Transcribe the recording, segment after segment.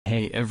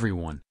Hey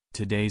everyone,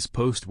 today's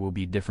post will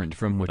be different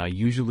from what I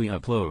usually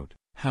upload,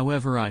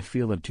 however I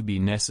feel it to be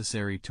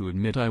necessary to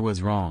admit I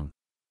was wrong.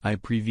 I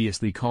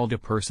previously called a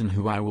person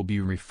who I will be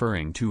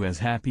referring to as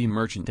Happy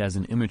Merchant as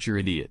an immature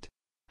idiot.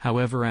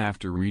 However,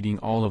 after reading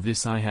all of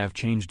this I have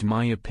changed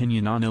my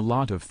opinion on a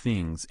lot of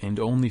things and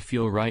only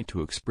feel right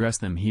to express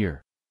them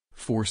here.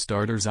 For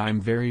starters,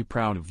 I'm very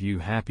proud of you,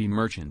 Happy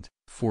Merchant,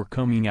 for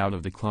coming out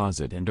of the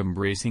closet and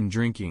embracing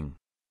drinking.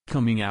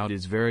 Coming out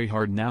is very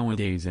hard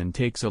nowadays and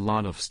takes a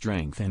lot of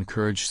strength and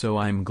courage, so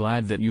I'm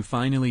glad that you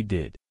finally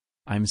did.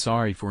 I'm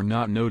sorry for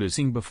not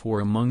noticing before,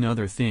 among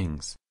other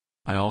things.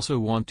 I also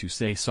want to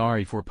say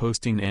sorry for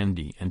posting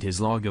Andy and his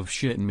log of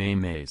shit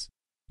memes.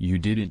 You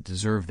didn't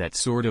deserve that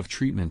sort of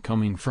treatment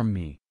coming from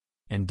me.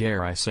 And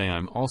dare I say,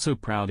 I'm also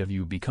proud of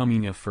you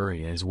becoming a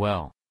furry as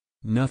well.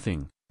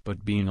 Nothing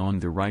but being on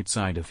the right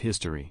side of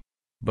history.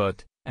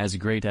 But, as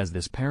great as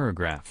this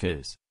paragraph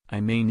is, I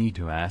may need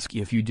to ask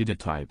if you did a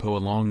typo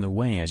along the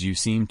way, as you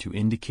seem to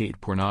indicate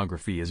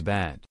pornography is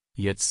bad,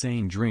 yet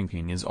saying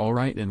drinking is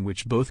alright, in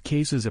which both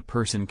cases a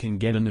person can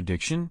get an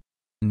addiction?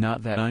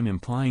 Not that I'm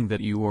implying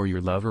that you or your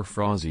lover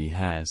Frozzy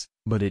has,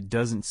 but it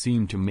doesn't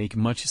seem to make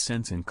much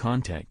sense in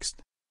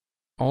context.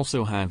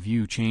 Also, have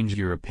you changed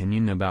your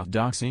opinion about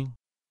doxing?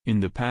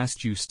 In the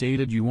past you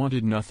stated you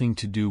wanted nothing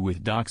to do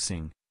with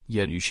doxing,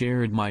 yet you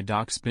shared my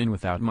dox pin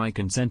without my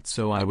consent,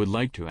 so I would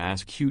like to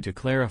ask you to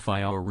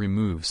clarify or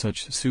remove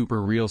such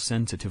super real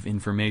sensitive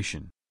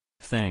information.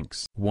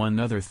 Thanks.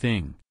 One other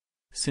thing.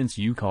 Since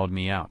you called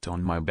me out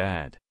on my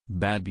bad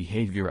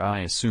behavior, I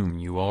assume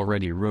you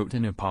already wrote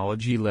an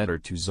apology letter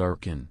to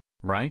Zarkin,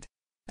 right?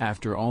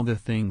 After all the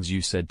things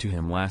you said to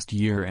him last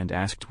year and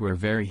asked were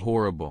very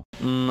horrible.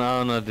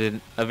 No,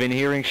 dude. I've been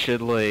hearing shit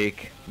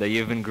like that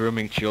you've been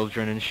grooming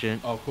children and shit.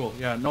 Oh, cool.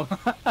 Yeah, no.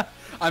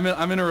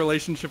 I'm in a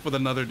relationship with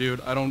another dude.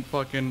 I don't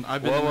fucking...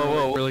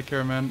 Whoa. Really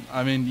care, man.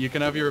 I mean, you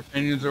can have your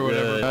opinions or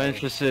whatever. I'm not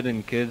interested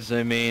in kids.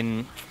 I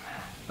mean,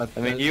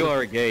 you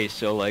are gay,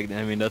 so like,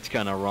 I mean, that's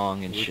kind of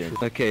wrong and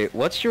shit. Okay,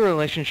 what's your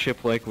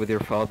relationship like with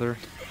your father?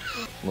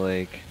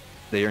 Like,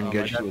 that you're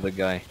engaged with a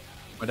guy.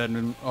 My dad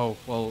didn't... Oh,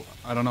 well,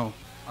 I don't know.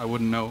 I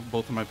wouldn't know.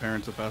 Both of my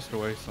parents have passed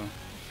away, so...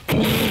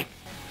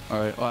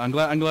 Alright, well,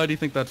 I'm glad you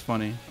think that's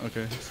funny.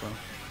 Okay, so...